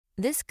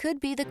This could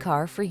be the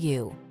car for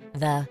you.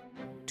 The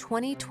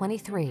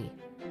 2023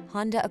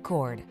 Honda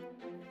Accord.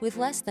 With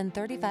less than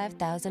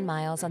 35,000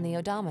 miles on the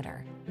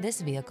odometer,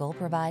 this vehicle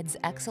provides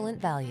excellent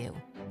value.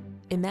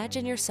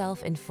 Imagine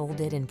yourself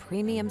enfolded in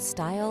premium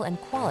style and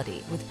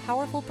quality with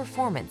powerful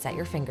performance at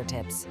your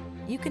fingertips.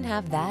 You can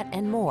have that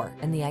and more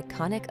in the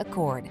iconic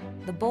Accord,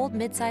 the bold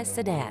midsize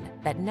sedan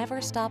that never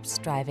stops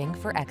striving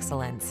for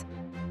excellence.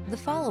 The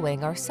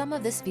following are some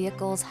of this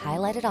vehicle's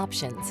highlighted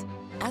options: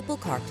 Apple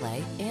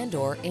CarPlay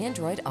and/or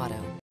Android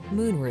Auto,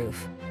 moonroof,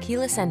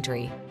 keyless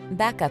entry,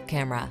 backup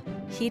camera,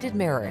 heated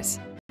mirrors,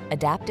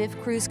 adaptive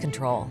cruise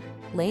control,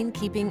 lane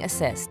keeping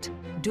assist,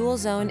 dual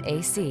zone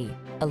AC,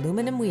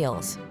 aluminum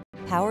wheels,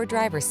 power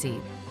driver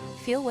seat.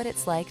 Feel what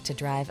it's like to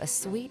drive a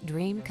sweet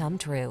dream come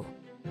true.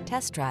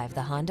 Test drive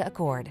the Honda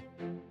Accord.